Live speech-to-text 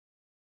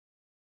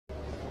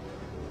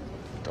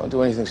Don't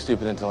do anything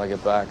stupid until I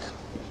get back.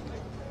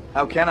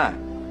 How can I?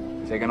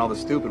 Taking all the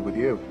stupid with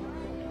you.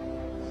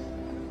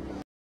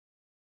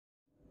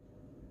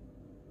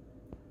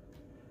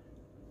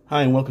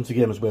 Hi and welcome to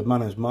Gamers Web. My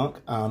name is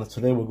Mark, and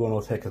today we're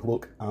going to take a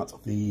look at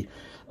the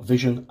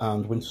Vision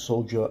and Winter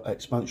Soldier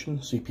expansion,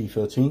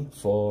 CP13,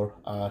 for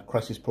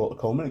Crisis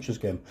Protocol miniatures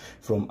game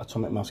from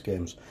Atomic Mass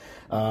Games.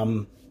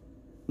 Been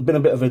a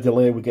bit of a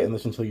delay with getting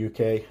this into the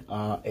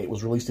UK. It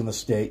was released in the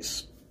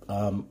States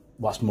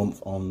last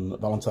month on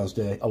Valentine's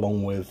Day,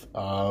 along with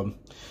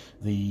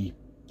the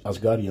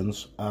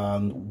Asgardians,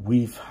 and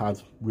we've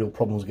had real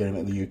problems getting it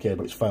in the UK,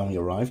 but it's finally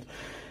arrived.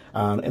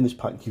 And in this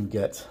pack you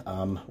get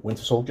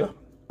Winter Soldier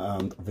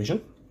and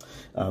Vision.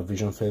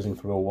 Vision phasing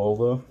through a wall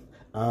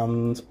there,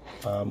 and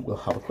we'll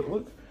have a quick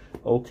look.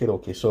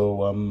 Okay,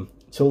 so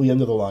till the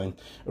end of the line.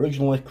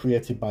 Originally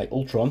created by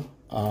Ultron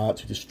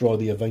to destroy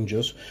the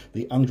Avengers,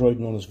 the android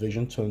known as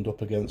Vision turned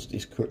against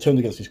his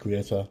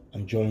creator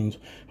and joined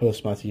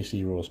Earth's mightiest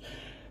heroes.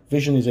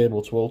 Vision is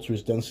able to alter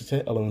his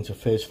density, allowing him to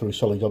phase through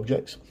solid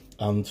objects,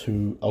 and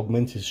to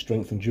augment his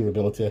strength and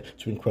durability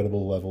to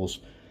incredible levels.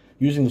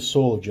 Using the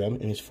solar gem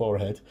in his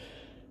forehead,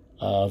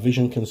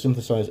 Vision can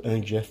synthesize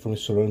energy from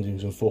his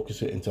surroundings and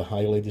focus it into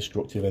highly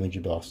destructive energy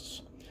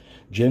blasts.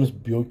 James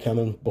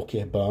Buchanan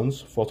Bucky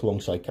Barnes fought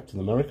alongside Captain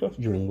America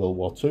during World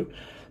War II,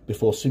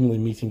 before seemingly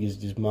meeting his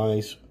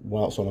demise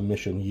whilst on a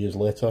mission years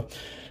later.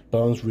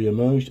 Barnes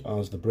re-emerged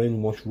as the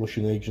brainwashed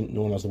Russian agent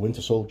known as the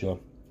Winter Soldier.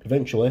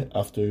 Eventually,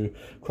 after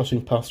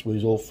crossing paths with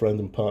his old friend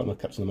and partner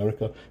Captain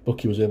America,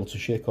 Bucky was able to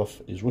shake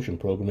off his Russian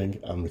programming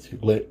and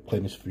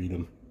claim his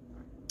freedom.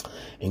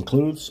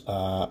 Includes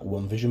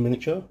one Vision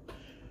miniature,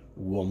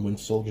 one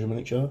Winter Soldier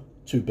miniature,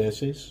 2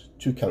 bases,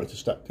 2 character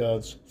stat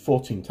cards,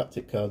 14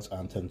 tactic cards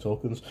and 10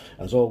 tokens,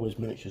 and as always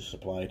miniatures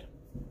supplied,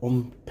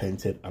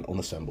 unpainted and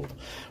unassembled.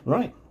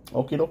 Right,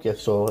 okay,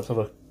 so let's have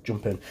a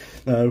jump in.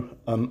 Now,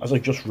 as I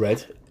just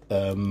read,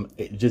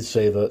 it did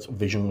say that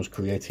Vision was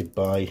created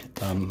by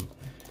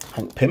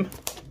Hank Pym,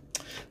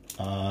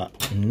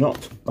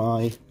 not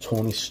by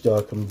Tony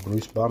Stark and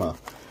Bruce Banner,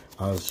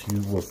 as you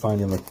will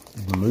find in the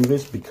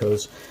movies,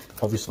 because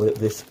obviously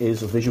this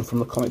is a Vision from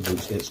the comic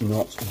books. It's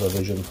not the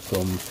Vision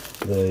from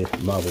the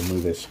Marvel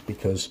movies,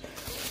 because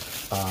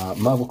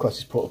Marvel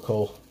Crisis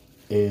Protocol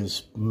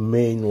is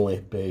mainly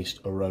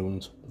based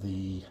around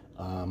the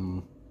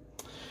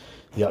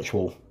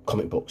actual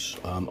comic books,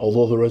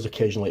 although there is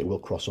occasionally it will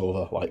cross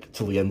over, like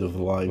till the end of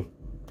the line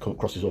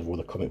crosses over with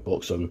the comic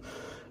books and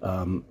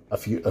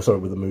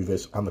with the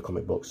movies and the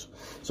comic books.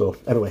 So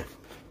anyway,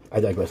 I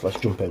digress, let's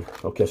jump in.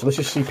 Okay, so this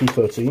is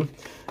CP13.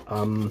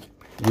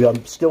 We are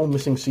still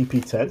missing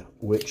CP10,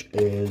 which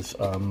is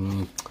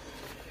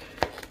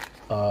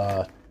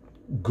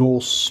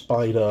Ghost,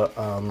 Spider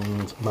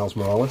and Miles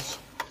Morales,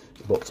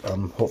 but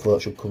hopefully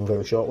that should come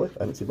very shortly.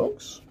 Empty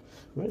box.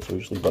 Right, so we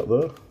just leave that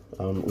there.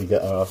 We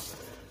get our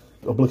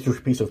obligatory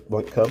piece of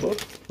blank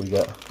cardboard. We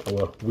get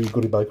our wee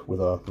goodie bag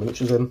with our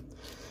miniatures in,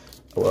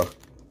 our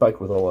bag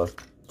with all our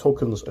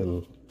tokens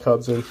and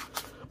cards in,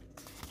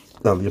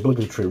 and the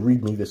obligatory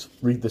read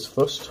this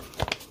first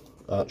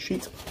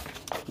sheet,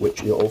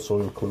 which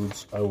also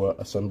includes our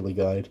assembly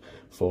guide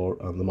for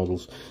the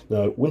models.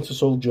 Now, Winter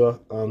Soldier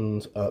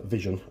and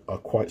Vision are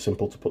quite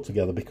simple to put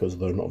together because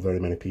there are not very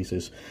many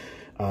pieces.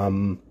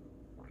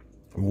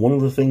 One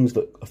of the things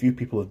that a few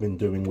people have been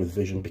doing with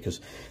Vision, because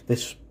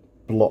this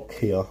block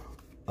here,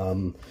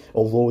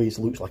 although he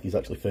looks like he's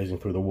actually phasing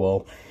through the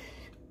wall,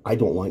 I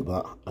don't like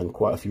that, and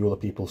quite a few other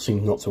people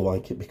seem not to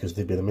like it because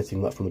they've been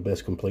omitting that from the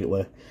base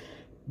completely.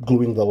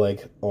 Gluing the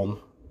leg on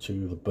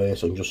to the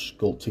base and just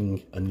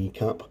sculpting a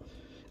kneecap,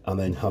 and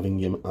then having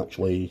him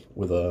actually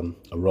with a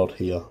rod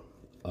here,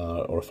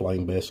 or a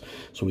flying base,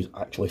 so he's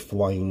actually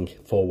flying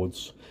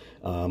forwards.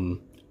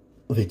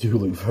 They do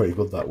look very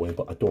good that way,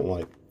 but I don't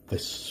like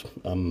this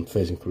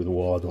phasing through the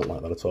wall. I don't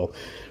like that at all.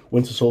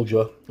 Winter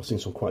Soldier, I've seen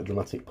some quite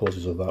dramatic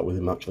poses of that with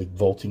him actually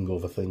vaulting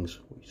over things,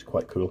 which is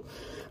quite cool.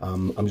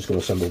 I'm just going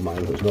to assemble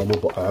mine as normal,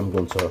 but I am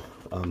going to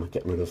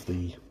get rid of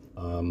the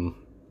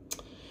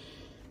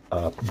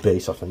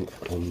base, I think,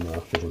 on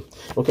Vision.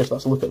 Okay, so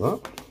let's look at that.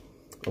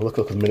 I'll look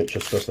at the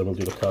miniatures first, then we'll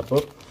do the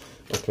cardboard.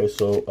 Okay,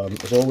 so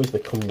as always, they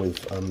come with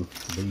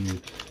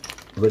the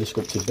ready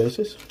sculpted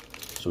bases.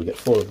 So we get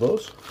 4 of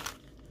those.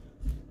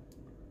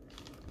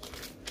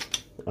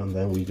 And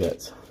then we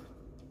get,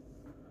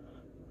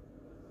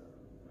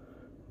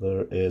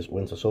 there is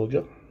Winter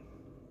Soldier.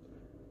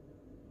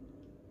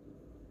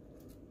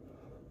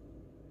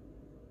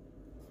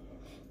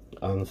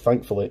 And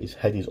thankfully his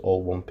head is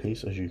all one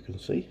piece, as you can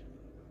see.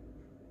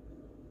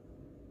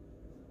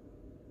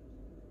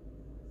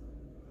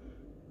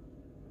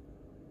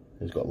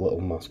 He's got a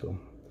little mask on.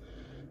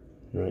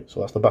 Right, so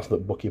that's the mask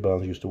that Bucky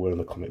Barnes used to wear in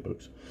the comic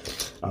books.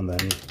 And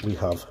then we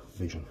have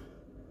Vision.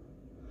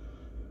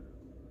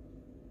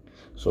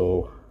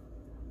 So,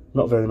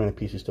 not very many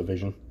pieces to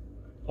Vision,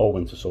 or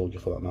Winter Soldier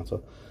for that matter.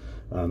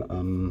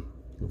 And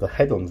the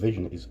head on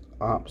Vision is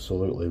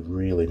absolutely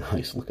really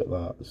nice. Look at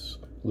that. This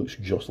looks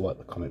just like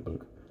the comic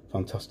book.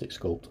 Fantastic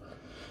sculpt.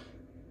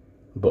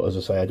 But as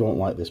I say, I don't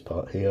like this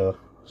part here.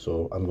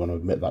 so I'm going to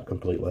omit that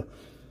completely.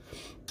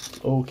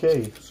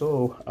 Okay,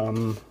 so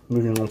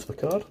moving on to the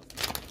card.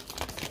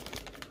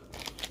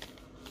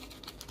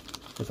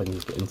 If I can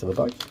just get into the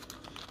bag.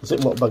 The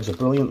Ziploc bags are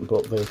brilliant,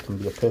 but they can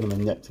be a pain in the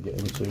neck to get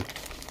into.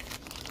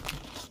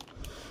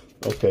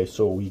 Okay,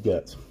 so we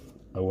get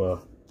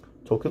our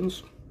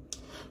tokens.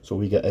 So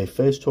we get a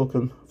phase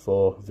token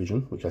for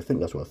Vision, which I think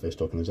that's what a phase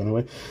token is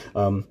anyway.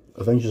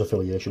 Avengers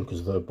affiliation,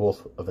 because they're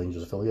both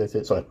Avengers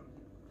affiliated. Sorry,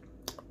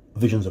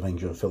 Vision's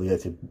Avenger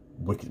affiliated,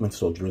 Winter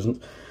Soldier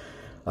isn't.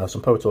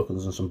 Some power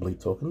tokens and some bleed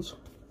tokens.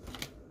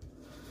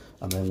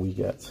 And then we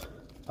get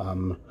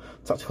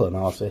tactical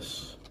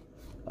analysis,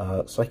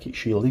 psychic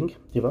shielding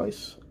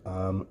device,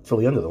 till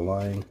the end of the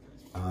line,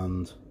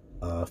 and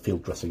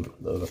field dressing.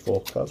 They're the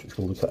 4 cards, which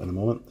we'll look at in a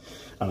moment.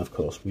 And of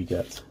course we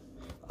get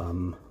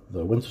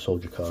the Winter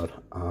Soldier card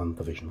and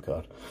the Vision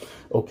card.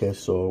 Okay,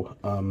 so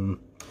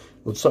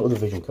we'll start with the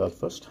Vision card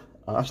first.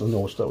 Actually,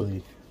 no, we'll start with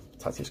the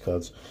tactics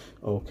cards.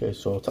 Okay,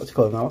 so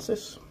tactical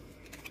analysis.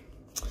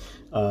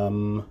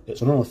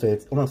 It's an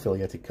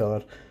unaffiliated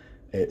card.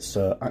 It's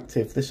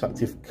active. This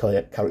active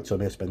character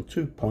may spend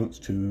 2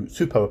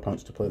 power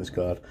points to play this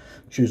card.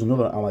 Choose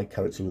another allied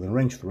character within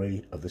range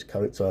 3 of this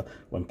character.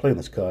 When playing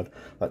this card,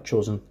 that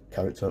chosen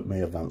character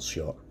may advance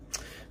shot.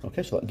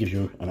 Okay, so that gives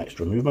you an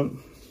extra movement.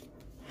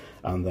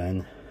 And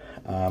then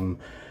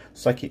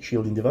Psychic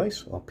Shielding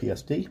Device, or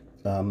PSD.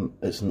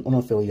 It's an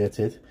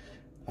unaffiliated,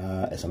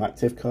 it's an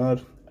active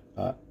card.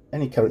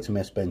 Any character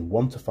may spend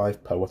 1 to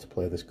 5 power to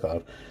play this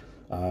card.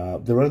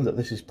 The round that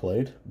this is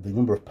played, the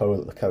number of power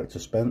that the character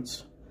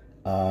spent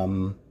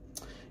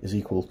is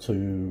equal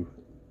to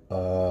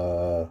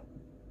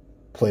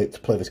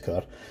play this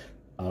card.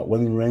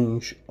 When in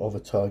range of a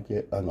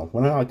target,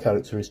 when an allied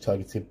character is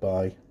targeted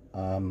by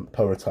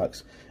power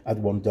attacks, add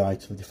 1 die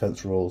to the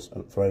defense rolls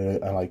for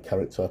any allied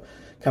character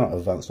cannot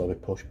advance or be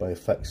pushed by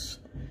effects,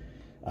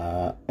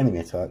 enemy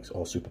attacks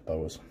or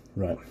superpowers.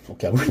 Right,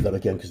 okay, I'll read that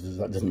again because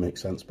that doesn't make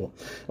sense, but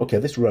okay,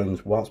 this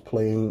round, whilst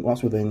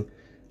within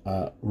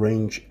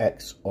range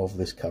X of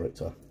this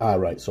character.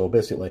 Right, so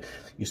basically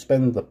you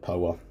spend the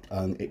power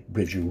and it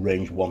gives you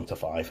range 1 to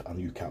 5 and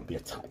you can't be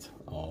attacked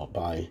or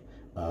by,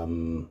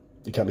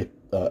 you can't be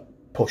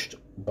pushed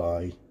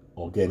by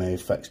or gain any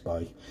effects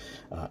by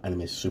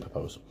enemies'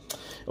 superpowers.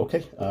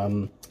 Okay,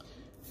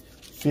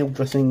 field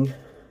dressing,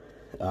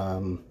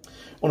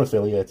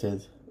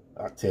 unaffiliated,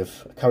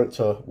 active, a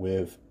character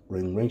with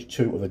range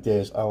 2 of a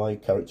day's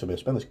allied character may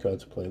spend this card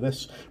to play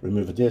this,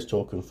 remove a day's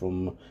token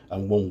from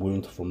and 1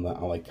 wound from that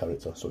allied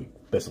character. So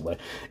basically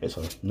it's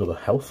another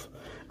health.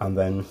 And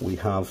then we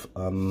have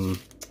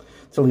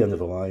till the end of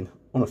the line,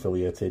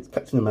 unaffiliated,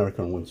 Captain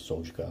America and Winter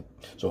Soldier card.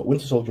 So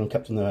Winter Soldier and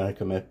Captain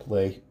America may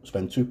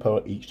spend 2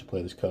 power each to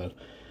play this card.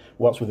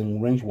 Whilst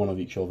within range 1 of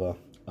each other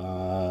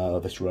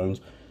this round,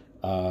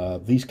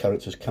 these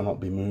characters cannot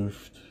be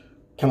moved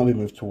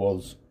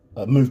towards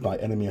moved by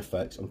enemy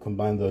effects and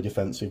combine their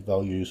defensive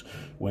values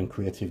when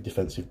creative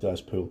defensive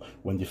dice pool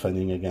when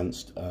defending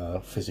against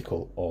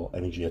physical or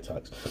energy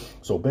attacks.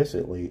 So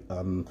basically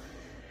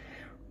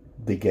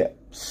they get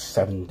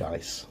 7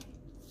 dice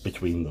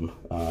between them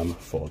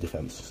for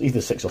defense,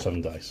 either 6 or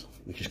 7 dice,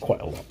 which is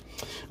quite a lot.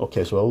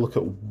 Okay, so I'll look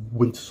at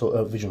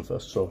Vision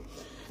first. So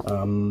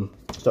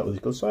start with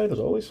his good side as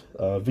always.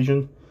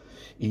 Vision,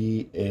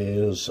 he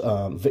is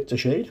Victor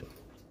Shade,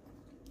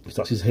 so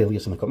that's his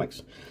alias in the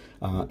comics.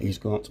 He's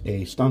got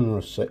a stamina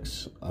of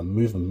 6, a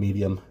movement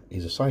medium,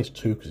 he's a size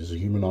 2 because he's a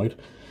humanoid,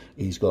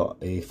 he's got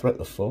a threat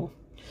of 4,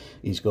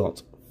 he's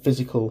got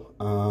physical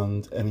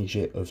and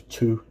energy of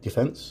 2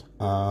 defense,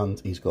 and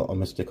he's got a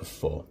mystic of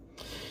 4.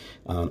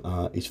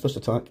 And his first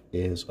attack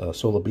is a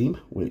solar beam,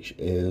 which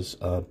is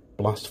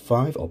blast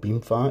 5 or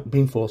beam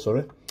 4,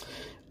 sorry.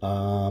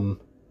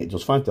 It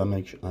does 5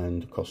 damage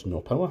and costs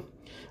no power.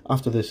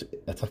 After this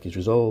attack is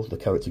resolved, the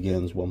character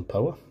gains 1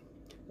 power.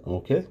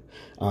 Okay,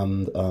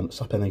 and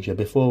sap energy.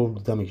 Before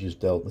damage is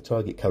dealt, the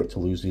target character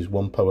loses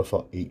 1 power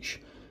for each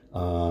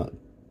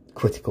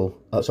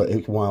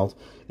each wild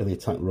in the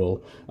attack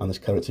roll, and this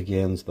character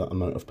gains that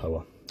amount of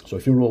power. So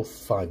if you roll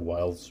 5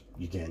 wilds,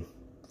 you gain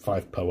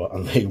 5 power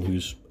and they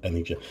lose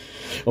energy.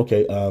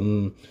 Okay,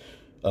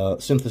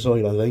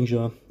 Synthesoid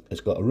Avenger,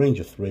 it's got a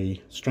range of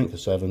 3, strength of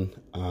 7,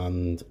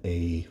 and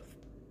a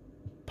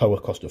power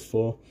cost of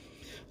 4.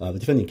 The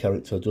defending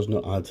character does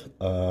not add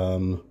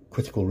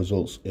critical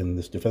results in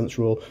this defense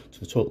roll to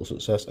the total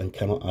success and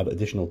cannot add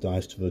additional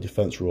dice to the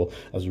defense roll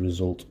as a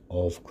result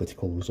of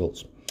critical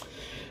results.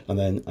 And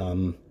then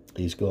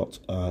he's got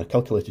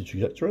calculated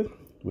trajectory,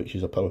 which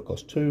is a power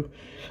cost 2.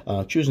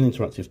 Choose an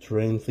interactive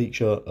terrain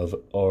feature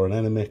or an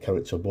enemy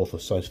character both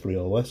of size 3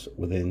 or less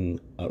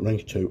within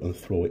range 2 and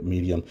throw it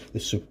medium.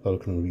 This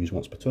superpower can be used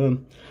once per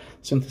turn.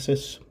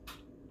 Synthesis,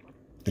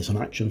 it's an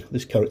action.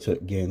 This character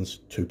gains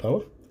 2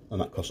 power and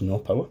that costs no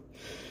power.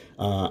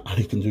 And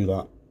he can do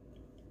that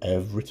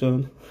every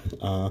turn.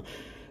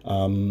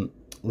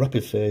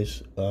 Rapid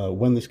phase,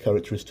 when this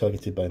character is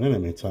targeted by an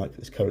enemy attack,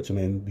 this character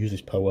may use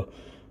his power,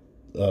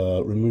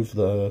 remove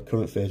the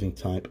current phasing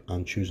type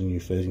and choose a new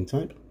phasing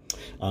type.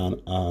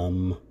 And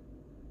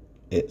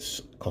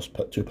it's cost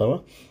 2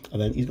 power,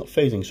 and then he's got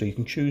phasing, so you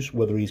can choose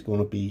whether he's going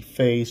to be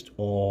phased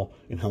or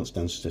enhanced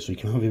density. So you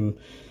can have him,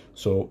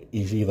 so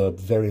he's either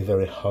very,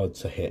 very hard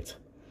to hit,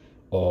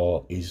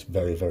 or he's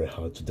very, very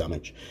hard to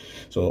damage.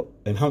 So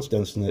enhanced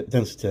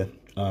density,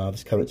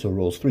 this character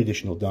rolls 3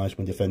 additional dice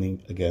when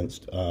defending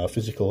against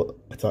physical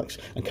attacks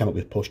and cannot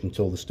be pushed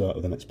until the start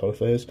of the next power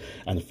phase.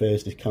 And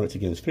phase, this character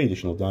gains 3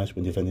 additional dice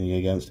when defending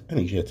against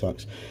energy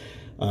attacks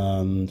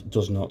and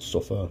does not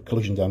suffer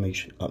collision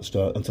damage at the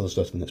start until the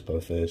start of the next power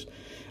phase.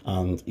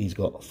 And he's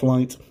got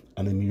flight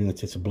and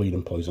immunity to bleed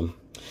and poison.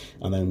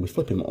 And then we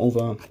flip him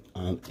over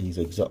and he's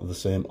exactly the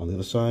same on the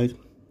other side.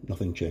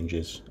 Nothing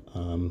changes.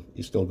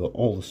 He's still got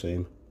all the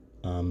same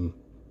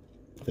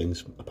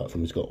things, apart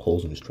from he's got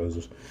holes in his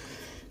trousers.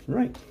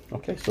 Right,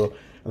 okay, so,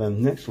 and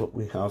then next up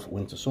we have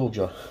Winter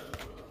Soldier,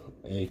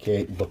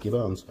 aka Bucky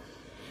Barnes.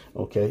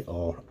 Okay,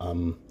 or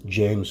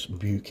James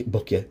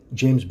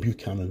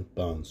Buchanan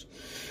Barnes.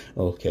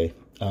 Okay,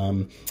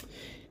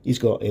 he's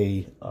got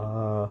a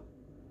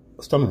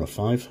stamina of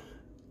 5,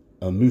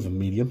 a move of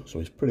medium, so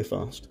he's pretty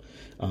fast.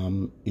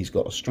 He's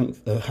got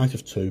a height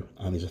of 2,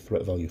 and he's a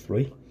threat value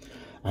 3.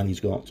 And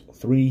he's got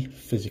 3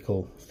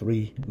 physical,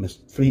 3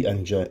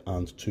 energy,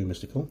 and 2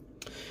 mystical,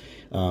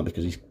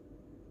 because he's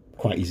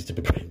quite easy to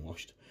be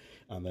brainwashed.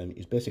 And then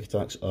his basic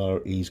attacks are,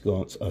 he's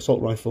got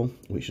assault rifle,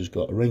 which has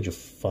got a range of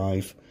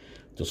 5,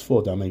 does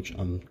 4 damage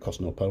and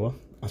costs no power.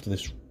 After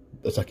this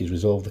attack is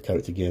resolved, the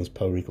character gains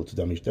power equal to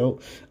damage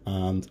dealt,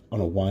 and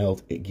on a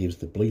wild it gives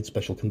the bleed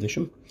special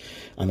condition.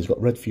 And he's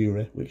got Red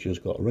Fury, which has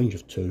got a range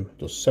of 2,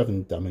 does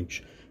 7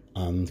 damage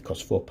and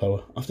costs 4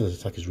 power. After this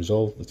attack is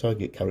resolved, the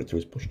target character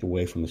is pushed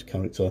away from this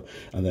character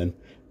and then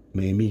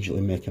may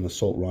immediately make an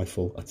assault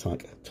rifle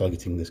attack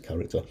targeting this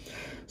character.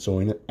 So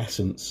in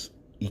essence,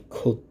 he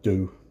could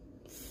do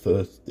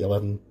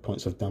 11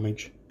 points of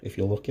damage if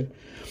you're lucky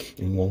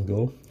in one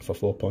go for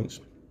 4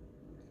 points.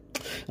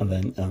 And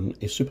then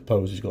his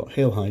superpowers, he's got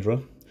Hail Hydra.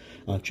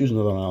 Choose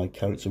another allied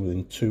character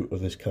within 2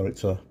 of this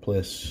character.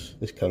 Place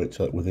this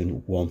character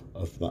within 1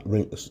 of that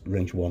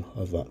range 1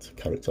 of that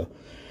character.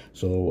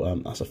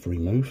 So that's a free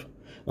move.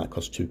 That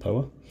costs 2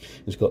 power.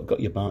 He's got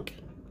Your Back,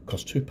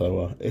 costs 2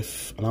 power.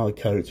 If an allied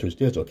character is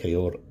dazed or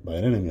KO'd by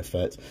an enemy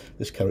effect,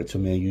 this character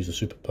may use a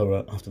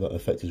superpower. After that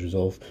effect is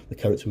resolved, the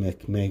character may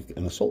make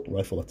an assault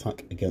rifle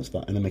attack against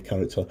that enemy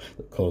character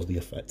that caused the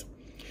effect,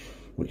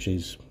 which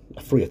is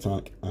a free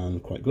attack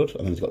and quite good.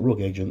 And then he's got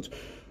Rogue Agent.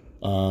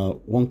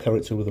 1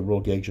 character with a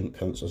Rogue Agent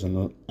counts as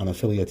an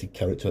affiliated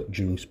character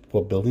during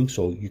squad building,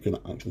 so you can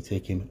actually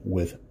take him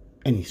with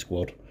any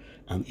squad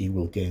and he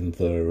will gain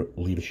their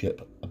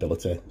leadership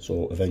ability.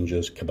 So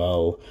Avengers,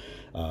 Cabal,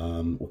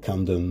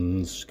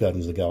 Wakandans,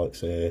 Guardians of the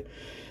Galaxy,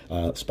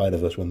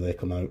 Spider-Verse, when they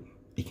come out,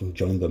 he can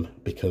join them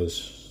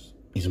because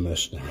he's a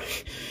mercenary.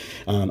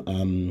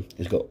 And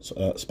he's got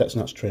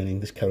Spetsnaz training.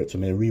 This character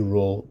may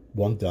re-roll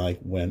 1 die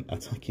when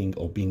attacking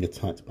or being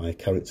attacked by a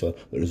character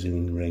that is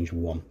in range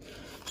 1.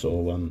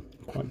 So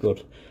quite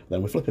good.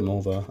 Then we flip him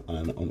over,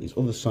 and on his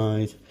other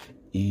side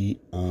he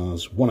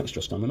has 1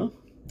 extra stamina,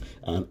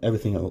 and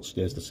everything else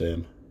stays the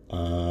same.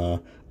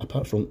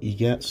 Apart from he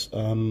gets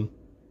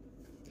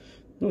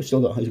no, he's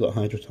got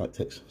Hydra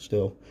tactics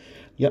still.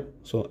 Yep,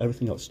 so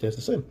everything else stays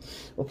the same.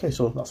 Okay,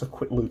 so that's a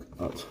quick look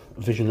at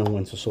Vision and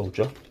Winter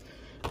Soldier.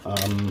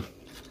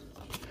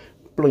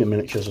 Brilliant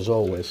miniatures as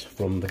always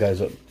from the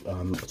guys at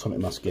Atomic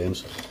Mass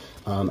Games,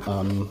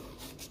 and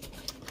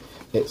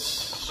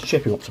it's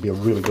shaping up to be a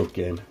really good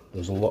game.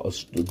 There's a lot of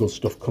good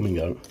stuff coming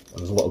out, and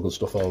there's a lot of good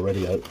stuff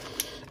already out.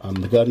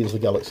 The Guardians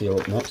of the Galaxy are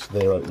up next.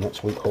 They're out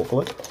next week,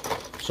 hopefully.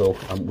 So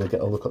we'll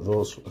get a look at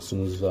those as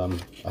soon as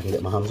I can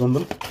get my hands on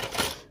them.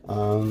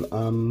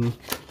 And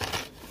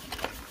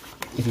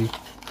if you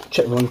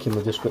check the link in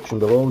the description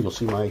below, you'll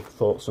see my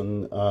thoughts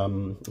and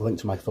link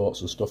to my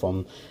thoughts and stuff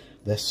on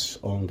this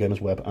on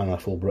Gamers Web, and a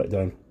full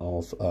breakdown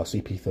of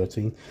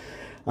CP13.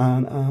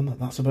 And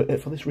that's about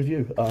it for this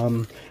review.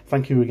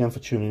 Thank you again for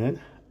tuning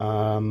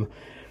in.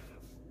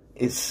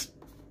 As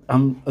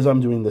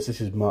I'm doing this, this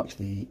is March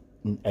the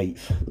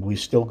 8th. We've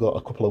still got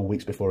a couple of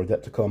weeks before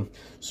Adepticon,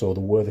 so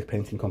the Worthy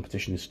painting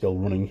competition is still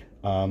running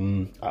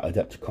at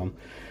Adepticon.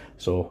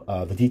 So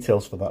the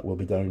details for that will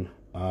be down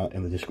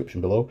in the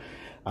description below.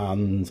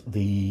 And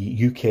the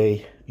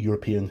UK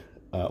European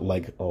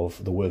leg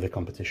of the Worthy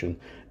competition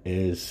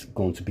is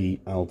going to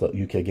be held at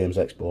UK Games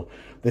Expo.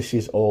 This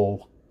is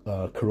all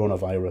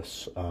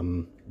coronavirus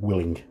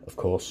willing, of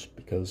course,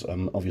 because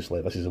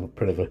obviously this is a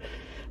bit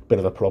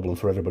of a problem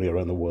for everybody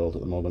around the world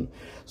at the moment.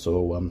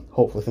 So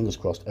hopefully, fingers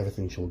crossed,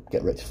 everything shall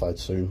get rectified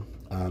soon.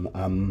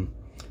 And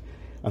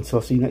until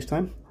I see you next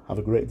time, have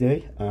a great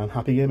day and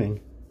happy gaming.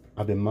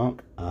 I've been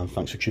Mark, and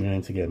thanks for tuning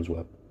in to Games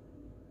Web.